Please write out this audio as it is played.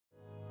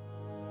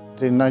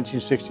in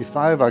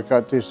 1965, I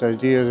got this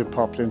idea that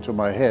popped into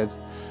my head,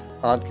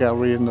 art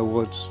gallery in the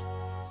woods.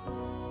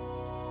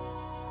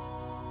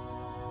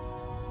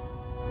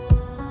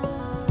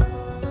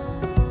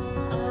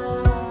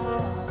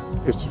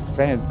 It's a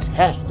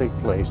fantastic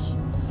place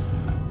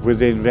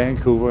within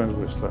Vancouver and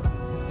Whistler.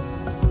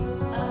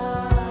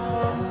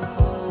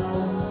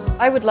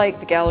 I would like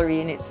the gallery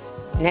in its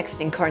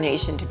next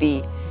incarnation to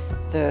be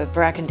the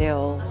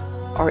Brackendale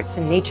Arts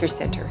and Nature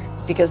Centre,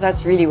 because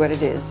that's really what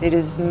it is. It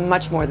is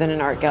much more than an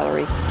art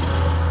gallery.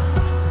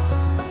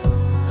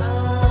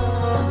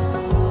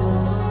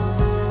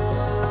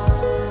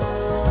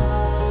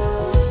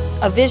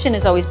 A vision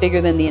is always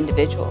bigger than the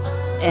individual,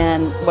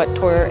 and what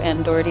Thor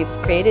and Doherty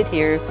have created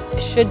here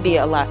should be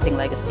a lasting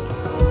legacy.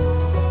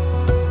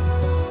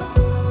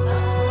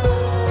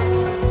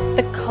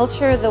 The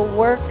culture, the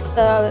work,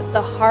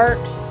 the heart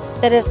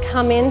that has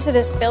come into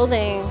this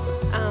building,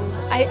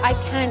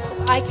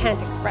 I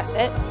can't express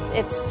it.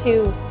 It's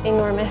too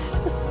enormous.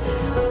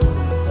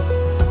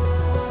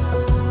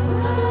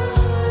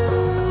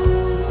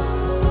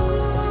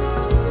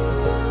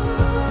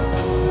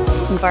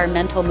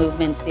 Environmental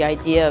movements, the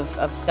idea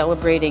of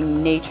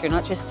celebrating nature,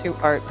 not just through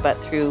art,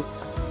 but through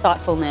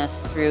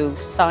thoughtfulness, through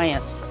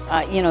science.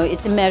 You know,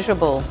 it's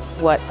immeasurable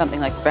what something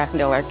like the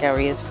Brackendale Art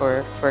Gallery is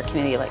for a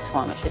community like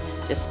Squamish.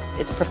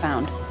 It's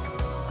profound.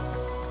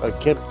 I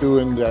kept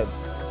doing that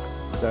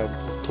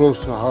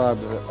close to heart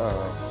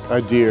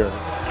idea.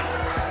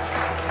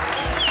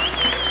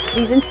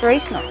 He's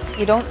inspirational.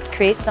 You don't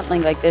create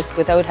something like this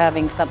without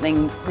having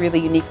something really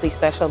uniquely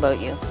special about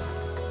you.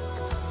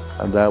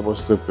 And that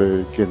was the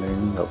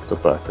beginning of the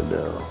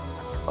Brackendale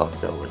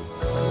Art Gallery.